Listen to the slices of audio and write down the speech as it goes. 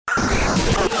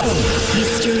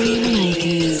History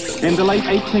Makers. In the late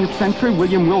 18th century,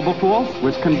 William Wilberforce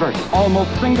was converted.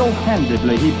 Almost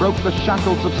single-handedly, he broke the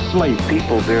shackles of slavery.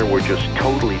 People there were just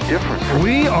totally different.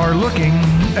 We are looking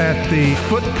at the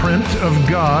footprint of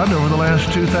God over the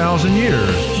last 2,000 years.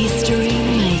 History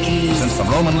Makers. Since the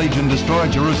Roman legion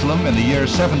destroyed Jerusalem in the year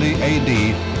 70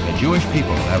 A.D., the Jewish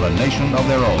people have a nation of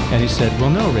their own. And he said, well,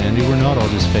 no, Randy, we're not all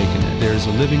just faking it. There's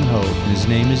a living hope, and his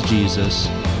name is Jesus.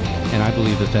 And I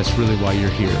believe that that's really why you're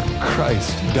here.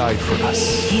 Christ died for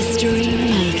us. History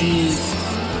Makers.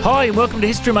 Hi, and welcome to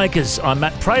History Makers. I'm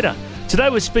Matt Prater. Today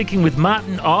we're speaking with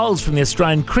Martin Iles from the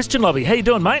Australian Christian Lobby. How you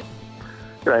doing, mate?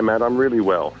 G'day, Matt. I'm really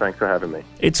well. Thanks for having me.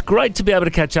 It's great to be able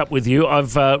to catch up with you.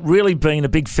 I've really been a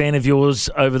big fan of yours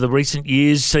over the recent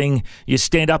years, seeing you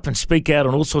stand up and speak out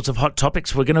on all sorts of hot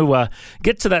topics. We're going to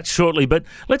get to that shortly, but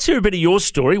let's hear a bit of your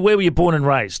story. Where were you born and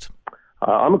raised?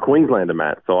 I'm a Queenslander,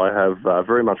 Matt, so I have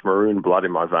very much maroon blood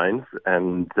in my veins,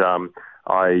 and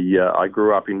I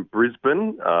grew up in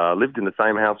Brisbane, lived in the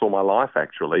same house all my life,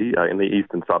 actually, in the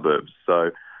eastern suburbs.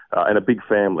 So, and a big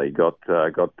family, got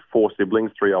 4 siblings,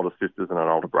 3 older sisters and an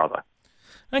older brother.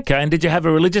 Okay, and did you have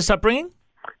a religious upbringing?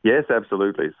 Yes,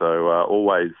 absolutely. So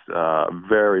always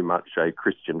very much a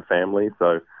Christian family.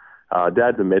 So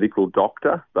Dad's a medical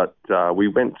doctor, but we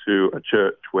went to a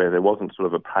church where there wasn't sort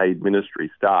of a paid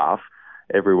ministry staff.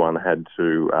 Everyone had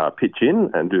to pitch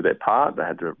in and do their part. They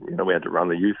had to, we had to run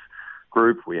the youth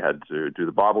group. We had to do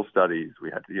the Bible studies. We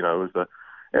had to,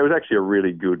 it was actually a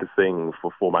really good thing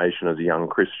for formation as a young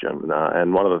Christian.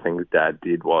 And one of the things Dad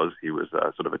did was he was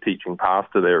sort of a teaching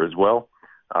pastor there as well.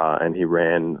 And he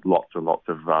ran lots and lots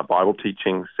of Bible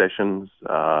teaching sessions,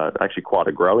 actually quite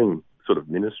a growing sort of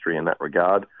ministry in that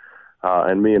regard.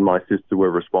 And me and my sister were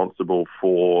responsible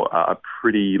for a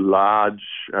pretty large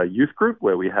youth group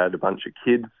where we had a bunch of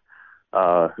kids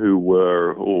who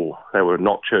were, they were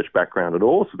not church background at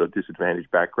all, sort of disadvantaged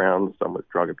backgrounds, some with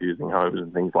drug abusing homes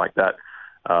and things like that.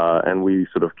 And we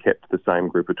sort of kept the same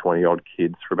group of 20-odd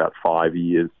kids for about 5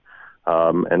 years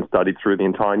and studied through the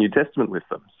entire New Testament with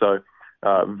them. So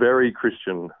very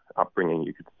Christian upbringing,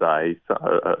 you could say,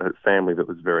 a family that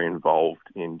was very involved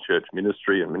in church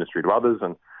ministry and ministry to others,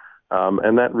 and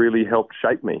that really helped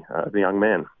shape me as a young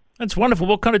man. That's wonderful.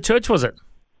 What kind of church was it?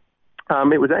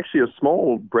 It was actually a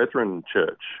small Brethren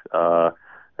church,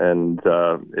 and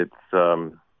it's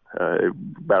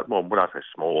about, well, when I say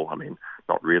small, I mean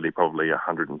not really, probably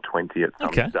 120 at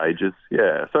some stages.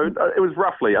 Yeah, so it was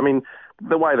roughly, I mean,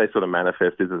 the way they sort of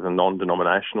manifest is as a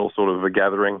non-denominational sort of a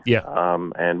gathering,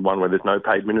 and one where there's no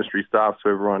paid ministry staff, so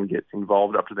everyone gets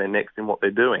involved up to their necks in what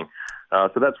they're doing.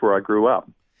 So that's where I grew up.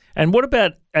 And what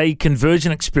about a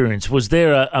conversion experience? Was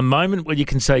there a moment where you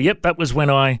can say, yep, that was when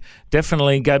I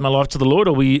definitely gave my life to the Lord,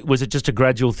 or was it just a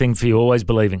gradual thing for you, always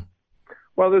believing?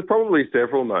 Well, there's probably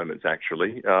several moments,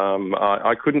 actually.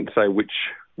 I couldn't say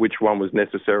which one was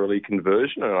necessarily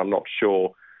conversion, and I'm not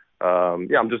sure.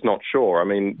 I'm just not sure. I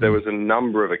mean, there was a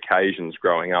number of occasions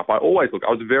growing up. I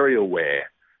was very aware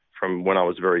from when I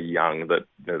was very young that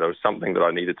there was something that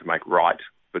I needed to make right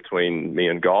between me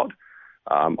and God.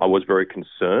 I was very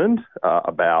concerned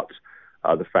about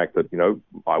the fact that,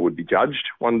 I would be judged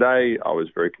one day. I was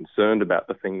very concerned about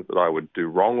the things that I would do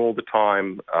wrong all the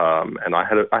time. And I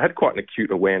had quite an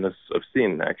acute awareness of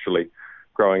sin, actually,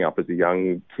 growing up as a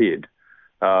young kid.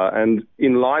 And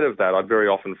in light of that, I'd very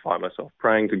often find myself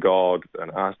praying to God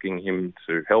and asking him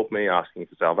to help me, asking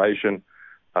for salvation.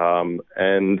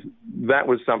 And that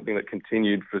was something that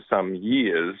continued for some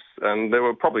years. And there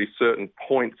were probably certain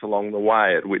points along the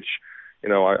way at which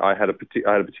I had a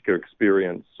particular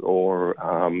experience, or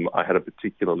I had a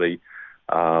particularly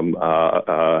sort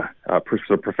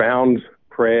of profound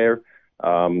prayer.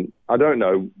 I don't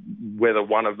know whether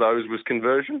one of those was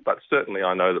conversion, but certainly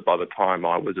I know that by the time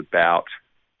I was about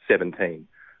 17,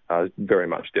 I was very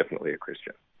much definitely a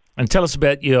Christian. And tell us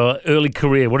about your early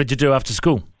career. What did you do after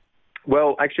school?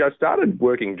 Well, actually, I started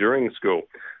working during school.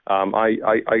 I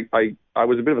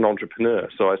was a bit of an entrepreneur,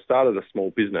 so I started a small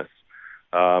business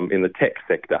in the tech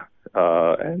sector,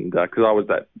 and because I was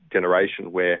that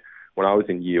generation where when I was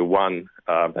in year one,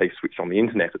 they switched on the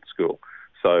internet at school.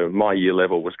 So my year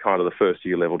level was kind of the first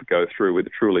year level to go through with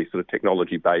a truly sort of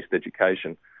technology-based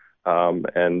education,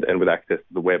 and with access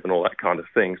to the web and all that kind of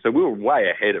thing. So we were way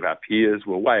ahead of our peers,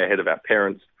 we were way ahead of our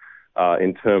parents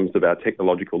in terms of our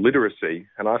technological literacy.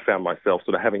 And I found myself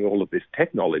sort of having all of this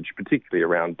tech knowledge, particularly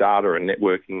around data and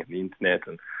networking and the internet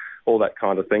and all that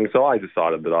kind of thing. So I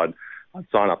decided that I'd I'd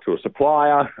sign up to a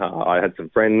supplier. I had some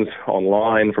friends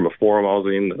online from a forum I was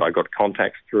in that I got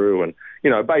contacts through and,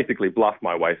 basically bluffed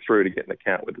my way through to get an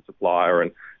account with the supplier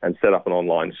and set up an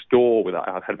online store.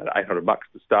 I had about $800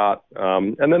 to start.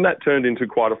 And then that turned into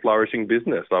quite a flourishing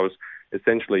business. I was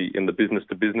essentially in the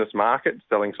business-to-business market,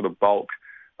 selling sort of bulk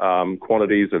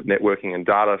quantities of networking and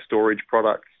data storage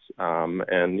products. And,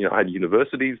 I had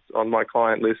universities on my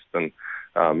client list and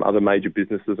other major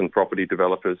businesses and property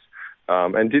developers.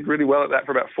 And did really well at that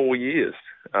for about 4 years,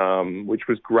 which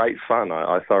was great fun.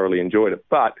 I thoroughly enjoyed it.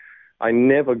 But I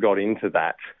never got into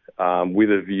that with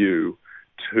a view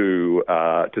to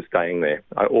staying there.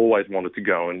 I always wanted to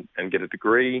go and get a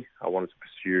degree. I wanted to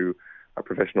pursue a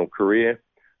professional career.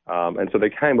 And so there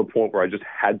came a point where I just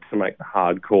had to make the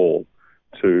hard call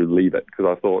to leave it because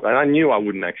I thought, and I knew I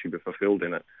wouldn't actually be fulfilled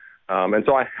in it. And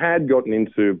so I had gotten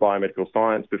into biomedical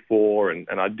science before, and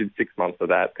I did 6 months of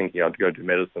that thinking I'd go do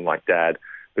medicine like Dad,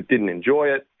 but didn't enjoy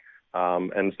it.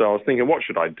 And so I was thinking, what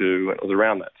should I do? And it was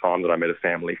around that time that I met a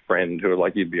family friend who was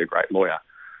like, you'd be a great lawyer.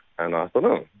 And I thought,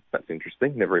 oh, that's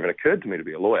interesting. Never even occurred to me to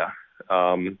be a lawyer.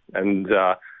 And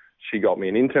she got me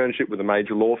an internship with a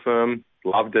major law firm,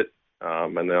 loved it.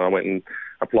 And then I went and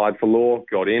applied for law,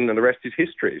 got in, and the rest is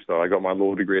history. So I got my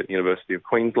law degree at the University of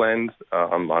Queensland.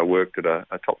 I worked at a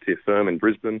top-tier firm in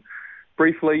Brisbane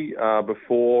briefly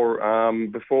before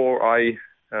I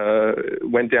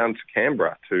went down to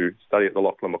Canberra to study at the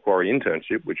Lachlan Macquarie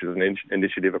Internship, which is an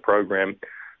initiative, a program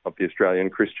of the Australian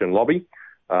Christian Lobby,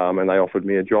 and they offered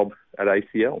me a job at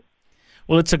ACL.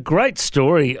 Well, it's a great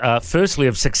story, firstly,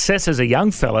 of success as a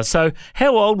young fella. So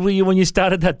how old were you when you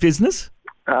started that business?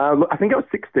 I think I was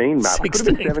 16, Matt. 16. I could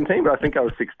have been 17, but I think I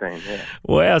was 16, yeah.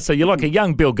 Wow, so you're like a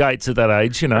young Bill Gates at that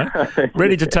age,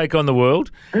 ready to take on the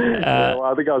world. Well,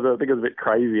 I think I was a bit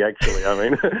crazy, actually. I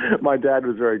mean, my dad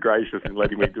was very gracious in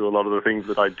letting me do a lot of the things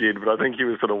that I did, but I think he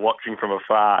was sort of watching from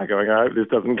afar, going, I hope this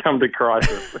doesn't come to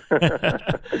crisis.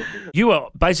 You were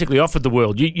basically offered the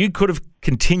world. You could have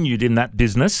continued in that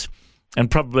business and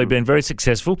probably been very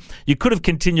successful. You could have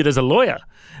continued as a lawyer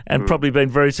and probably been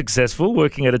very successful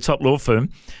working at a top law firm.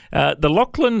 The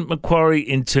Lachlan Macquarie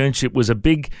internship was a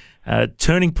big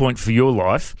turning point for your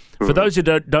life. For those who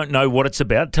don't know what it's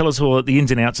about, tell us all the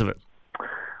ins and outs of it.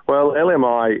 Well,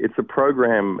 LMI, it's a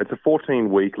program, it's a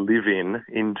 14-week live-in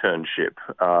internship,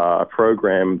 a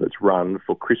program that's run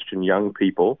for Christian young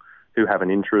people who have an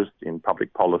interest in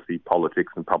public policy,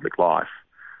 politics and public life.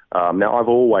 Now, I've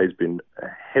always been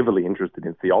heavily interested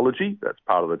in theology. That's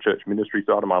part of the church ministry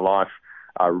side of my life.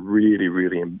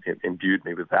 Really imbued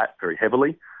me with that very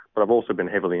heavily. But I've also been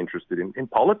heavily interested in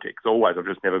politics. Always, I've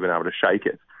just never been able to shake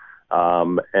it.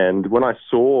 And when I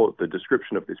saw the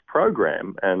description of this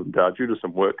program, and due to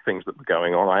some work things that were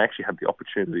going on, I actually had the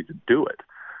opportunity to do it.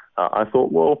 I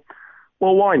thought, well,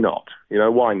 why not?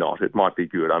 Why not? It might be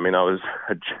good. I mean, I was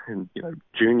a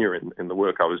junior in the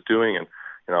work I was doing, and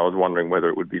I was wondering whether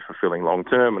it would be fulfilling long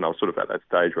term, and I was sort of at that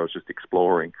stage where I was just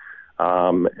exploring. I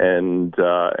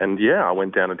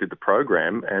went down and did the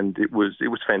program, and it was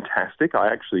fantastic. I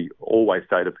actually always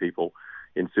say to people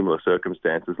in similar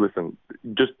circumstances, listen,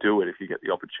 just do it if you get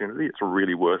the opportunity. It's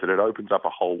really worth it. It opens up a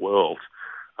whole world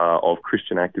of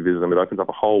Christian activism. It opens up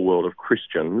a whole world of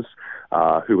Christians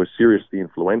who are seriously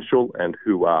influential and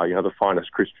who are, the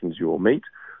finest Christians you will meet.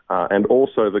 And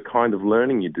also the kind of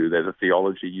learning you do there, the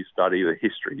theology you study, the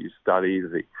history you study,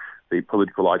 the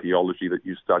political ideology that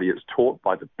you study. It's taught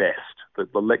by the best.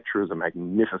 The lecturers are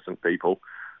magnificent people,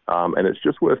 and it's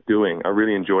just worth doing. I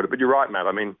really enjoyed it. But you're right, Matt.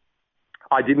 I mean,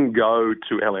 I didn't go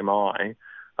to LMI,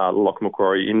 the Lachlan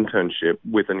Macquarie internship,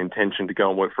 with an intention to go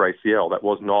and work for ACL. That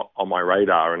was not on my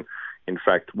radar. And in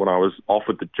fact, when I was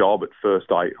offered the job at first,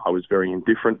 I was very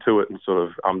indifferent to it and sort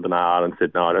of ummed and ahed and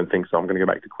said, no, I don't think so. I'm going to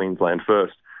go back to Queensland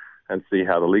first and see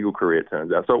how the legal career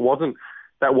turns out. So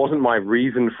that wasn't my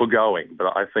reason for going, but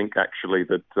I think actually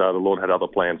that the Lord had other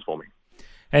plans for me.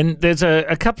 And there's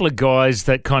a couple of guys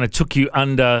that kind of took you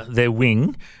under their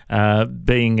wing,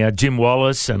 being Jim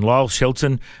Wallace and Lyle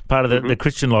Shelton, part of the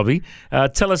Christian Lobby.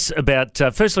 Tell us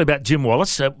firstly about Jim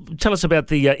Wallace. Tell us about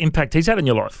the impact he's had in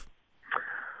your life.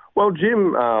 Well,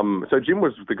 Jim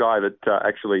was the guy that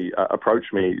actually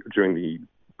approached me during the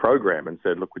program and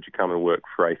said, look, would you come and work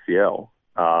for ACL?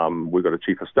 We've got a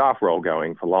chief of staff role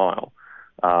going for Lyle.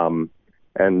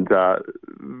 And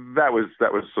that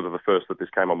was sort of the first that this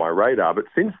came on my radar. But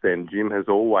since then, Jim has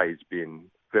always been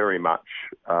very much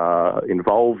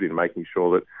involved in making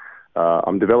sure that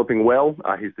I'm developing well.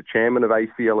 He's the chairman of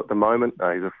ACL at the moment.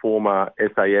 He's a former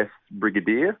SAS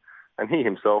brigadier, and he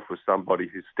himself was somebody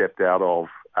who stepped out of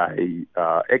a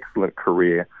excellent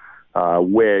career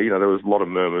where there was a lot of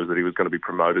murmurs that he was going to be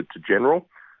promoted to general.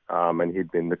 and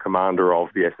he'd been the commander of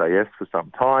the SAS for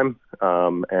some time,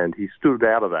 and he stood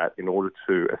out of that in order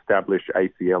to establish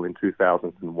ACL in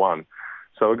 2001.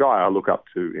 So a guy I look up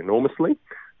to enormously,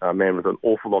 a man with an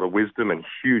awful lot of wisdom and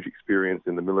huge experience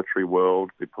in the military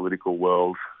world, the political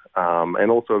world,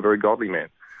 and also a very godly man.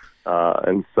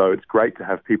 And so it's great to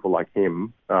have people like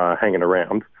him hanging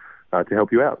around to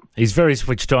help you out. He's very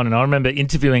switched on, and I remember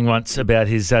interviewing once about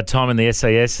his time in the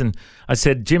SAS, and I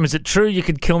said, Jim, is it true you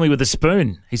could kill me with a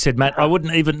spoon? He said, Matt, I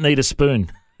wouldn't even need a spoon.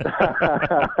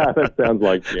 That sounds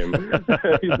like Jim.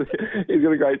 He's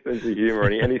got a great sense of humour,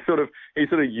 and he sort of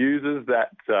uses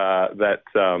that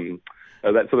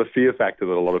sort of fear factor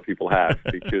that a lot of people have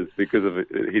because of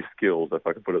his skills, if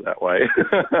I can put it that way.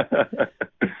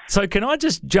 So can I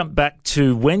just jump back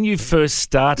to when you first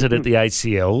started at the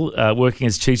ACL, working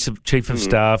as Chief of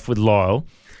Staff with Lyle?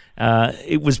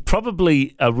 It was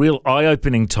probably a real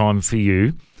eye-opening time for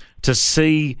you to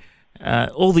see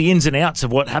all the ins and outs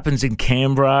of what happens in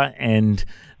Canberra and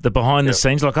the behind the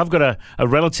scenes. Like, I've got a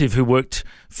relative who worked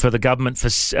for the government for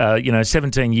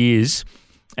 17 years.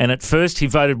 And at first he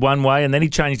voted one way, and then he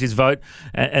changed his vote,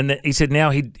 and he said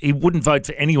now he wouldn't vote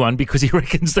for anyone because he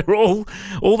reckons they're all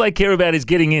they care about is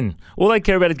getting in. All they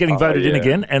care about is getting voted in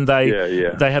again, and they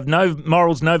have no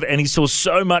morals, and he saw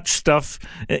so much stuff,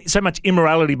 so much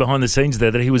immorality behind the scenes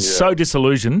there that he was so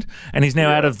disillusioned, and he's now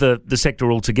out of the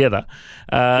sector altogether.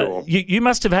 Sure. You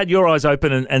must have had your eyes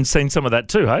open and seen some of that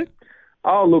too, hey?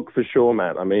 Oh, look, for sure,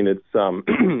 Matt. I mean, it's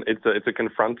it's a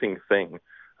confronting thing.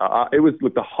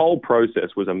 The whole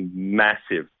process was a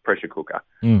massive pressure cooker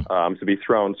to be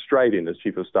thrown straight in as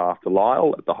Chief of Staff to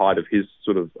Lyle at the height of his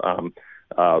sort of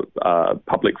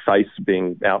public face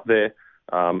being out there,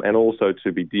 and also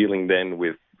to be dealing then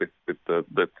with the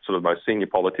sort of most senior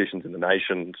politicians in the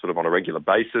nation sort of on a regular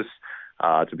basis,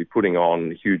 to be putting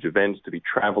on huge events, to be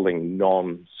travelling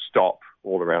non-stop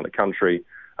all around the country.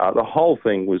 The whole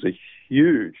thing was a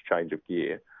huge change of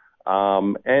gear.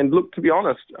 And look, to be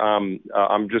honest,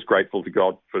 I'm just grateful to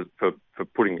God for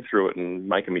putting me through it and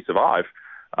making me survive.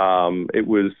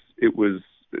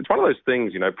 It's one of those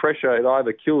things, pressure, it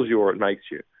either kills you or it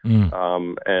makes you.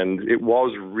 And it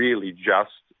was really just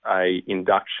a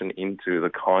induction into the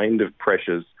kind of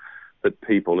pressures that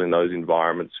people in those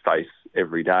environments face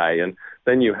every day. And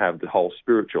then you have the whole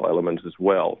spiritual element as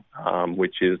well,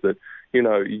 which is that,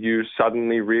 you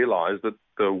suddenly realise that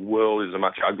the world is a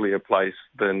much uglier place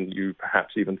than you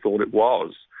perhaps even thought it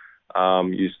was.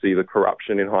 You see the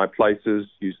corruption in high places.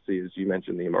 You see, as you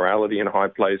mentioned, the immorality in high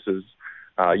places.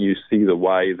 You see the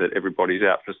way that everybody's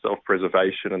out for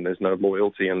self-preservation and there's no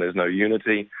loyalty and there's no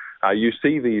unity. You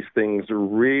see these things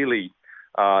really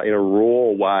in a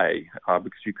raw way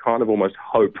because you kind of almost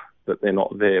hope that they're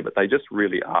not there, but they just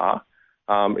really are.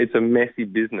 It's a messy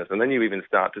business. And then you even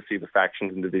start to see the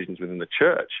factions and divisions within the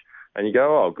church. And you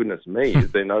go, oh, goodness me,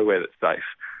 is there nowhere that's safe?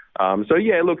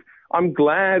 Look, I'm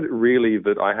glad really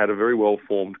that I had a very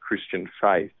well-formed Christian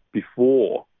faith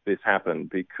before this happened,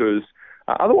 because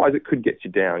otherwise it could get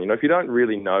you down. If you don't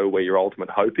really know where your ultimate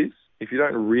hope is, if you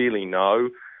don't really know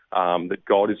that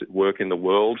God is at work in the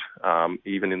world,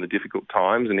 even in the difficult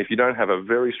times, and if you don't have a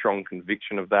very strong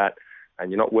conviction of that,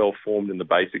 and you're not well-formed in the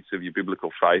basics of your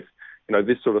biblical faith,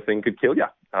 this sort of thing could kill you.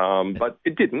 But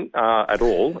it didn't at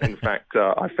all. In fact,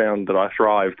 I found that I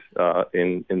thrived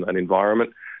in that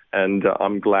environment, and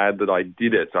I'm glad that I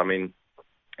did it. I mean,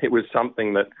 it was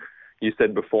something that you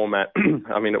said before, Matt.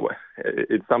 I mean,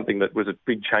 it's something that was a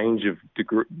big change of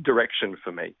direction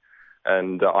for me.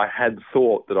 And I had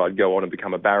thought that I'd go on and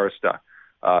become a barrister,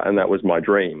 and that was my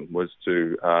dream, was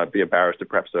to be a barrister,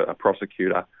 perhaps a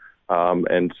prosecutor,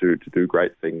 and to do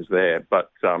great things there. But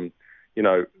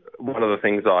one of the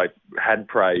things I had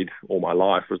prayed all my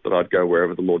life was that I'd go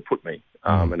wherever the Lord put me,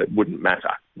 and it wouldn't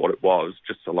matter what it was,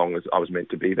 just so long as I was meant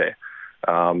to be there.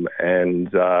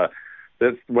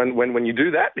 That's when you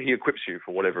do that, he equips you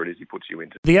for whatever it is he puts you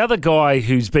into. The other guy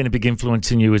who's been a big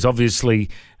influence in you is obviously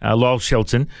Lyle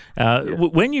Shelton.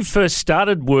 When you first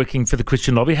started working for the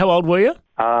Christian Lobby, how old were you?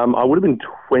 I would have been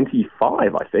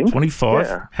 25, I think. 25?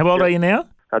 Yeah. How old are you now?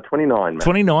 29, man.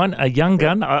 29, a young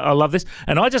gun. I love this.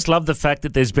 And I just love the fact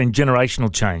that there's been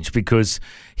generational change, because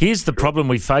here's the problem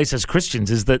we face as Christians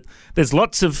is that there's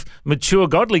lots of mature,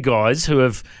 godly guys who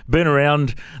have been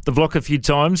around the block a few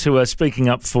times who are speaking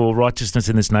up for righteousness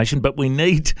in this nation, but we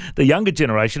need the younger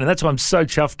generation, and that's why I'm so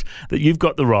chuffed that you've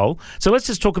got the role. So let's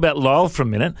just talk about Lyle for a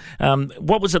minute.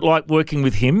 What was it like working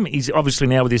with him? He's obviously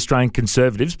now with the Australian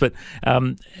Conservatives, but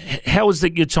how was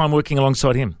your time working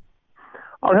alongside him?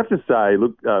 I'd have to say,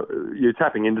 look, you're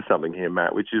tapping into something here,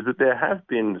 Matt, which is that there have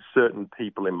been certain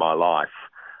people in my life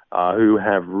who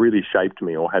have really shaped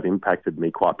me or have impacted me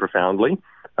quite profoundly.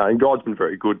 And God's been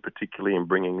very good, particularly in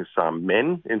bringing some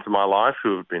men into my life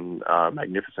who have been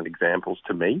magnificent examples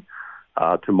to me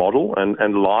to model.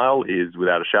 And Lyle is,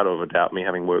 without a shadow of a doubt, me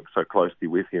having worked so closely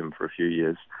with him for a few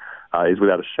years, is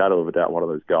without a shadow of a doubt one of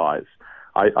those guys.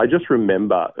 I just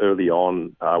remember early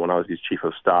on when I was his chief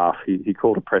of staff, he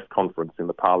called a press conference in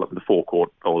the Parliament, the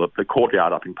forecourt, or the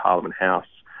courtyard up in Parliament House.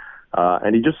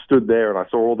 And he just stood there, and I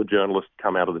saw all the journalists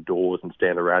come out of the doors and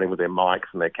stand around him with their mics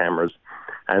and their cameras.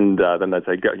 And then they'd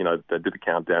say, go, they'd do the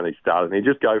countdown, and he'd start, and he'd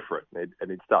just go for it.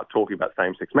 And he'd start talking about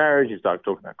same-sex marriage, he'd start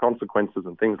talking about consequences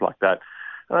and things like that.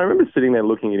 And I remember sitting there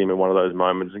looking at him in one of those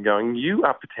moments and going, you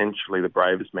are potentially the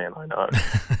bravest man I know.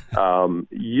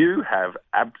 You have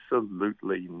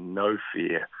absolutely no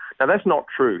fear. Now, that's not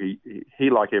true. He,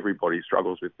 like everybody,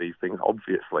 struggles with these things,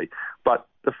 obviously. But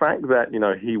the fact that,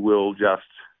 he will just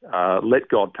let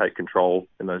God take control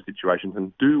in those situations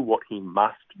and do what he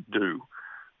must do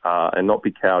and not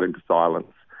be cowed into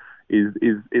silence is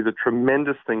a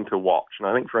tremendous thing to watch. And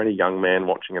I think for any young man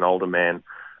watching an older man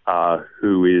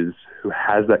who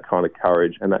has that kind of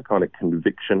courage and that kind of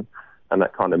conviction and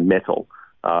that kind of mettle,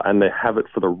 and they have it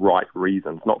for the right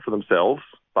reasons, not for themselves,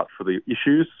 but for the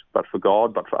issues, but for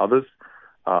God, but for others.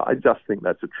 I just think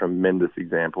that's a tremendous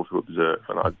example to observe,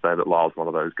 and I'd say that Lyle's one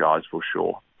of those guys for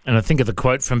sure. And I think of the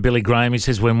quote from Billy Graham. He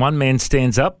says, when one man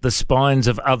stands up, the spines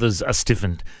of others are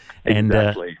stiffened.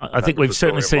 Exactly. And I think we've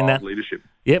certainly seen that. Leadership.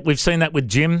 Yep, we've seen that with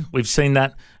Jim. We've seen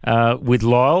that with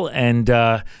Lyle. And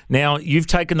now you've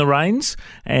taken the reins.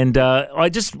 And I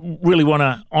just really want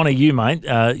to honour you, mate.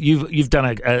 You've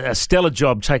done a stellar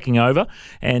job taking over.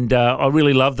 And I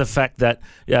really love the fact that,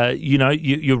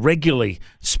 you're regularly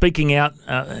speaking out,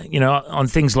 on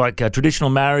things like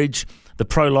traditional marriage, the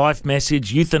pro-life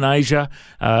message, euthanasia,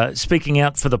 speaking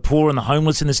out for the poor and the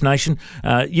homeless in this nation.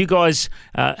 You guys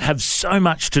have so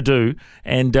much to do,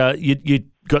 and you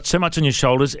got so much on your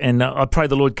shoulders, and I pray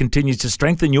the Lord continues to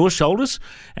strengthen your shoulders,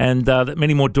 and that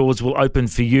many more doors will open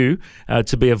for you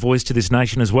to be a voice to this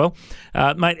nation as well.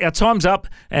 Mate, our time's up,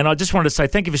 and I just wanted to say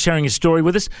thank you for sharing your story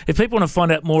with us. If people want to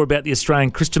find out more about the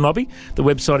Australian Christian Lobby, the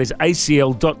website is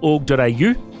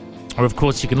acl.org.au. Or, of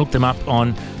course, you can look them up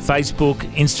on Facebook,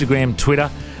 Instagram, Twitter.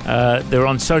 They're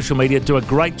on social media, do a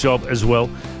great job as well.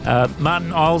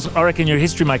 Martin Iles, I reckon you're a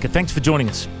history maker. Thanks for joining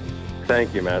us.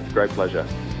 Thank you, Matt. It's a great pleasure.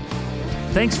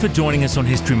 Thanks for joining us on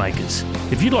History Makers.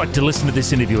 If you'd like to listen to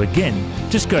this interview again,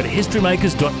 just go to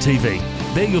historymakers.tv.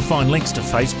 There you'll find links to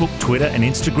Facebook, Twitter and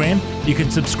Instagram. You can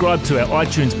subscribe to our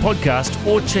iTunes podcast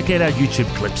or check out our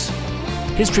YouTube clips.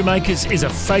 History Makers is a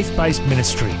faith-based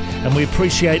ministry, and we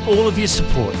appreciate all of your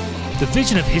support. The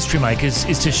vision of History Makers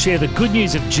is to share the good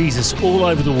news of Jesus all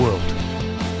over the world.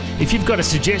 If you've got a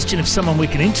suggestion of someone we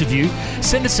can interview,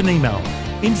 send us an email,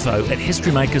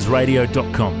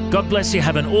 info@historymakersradio.com. God bless you.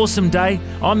 Have an awesome day.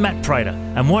 I'm Matt Prater,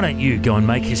 and why don't you go and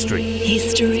make history?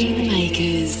 History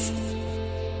Makers.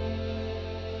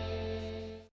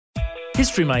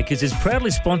 History Makers is proudly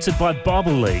sponsored by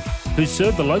Bible League, who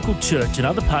serve the local church and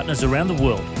other partners around the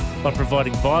world by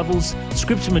providing Bibles,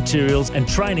 scripture materials and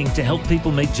training to help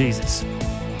people meet Jesus.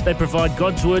 They provide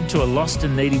God's Word to a lost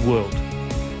and needy world.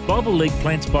 Bible League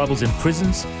plants Bibles in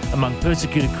prisons, among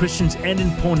persecuted Christians and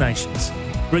in poor nations,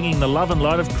 bringing the love and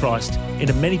light of Christ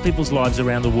into many people's lives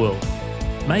around the world.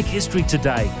 Make history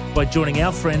today by joining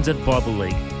our friends at Bible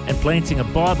League and planting a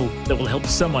Bible that will help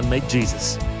someone meet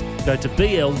Jesus. Go to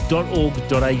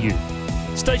bl.org.au.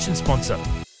 Station sponsor,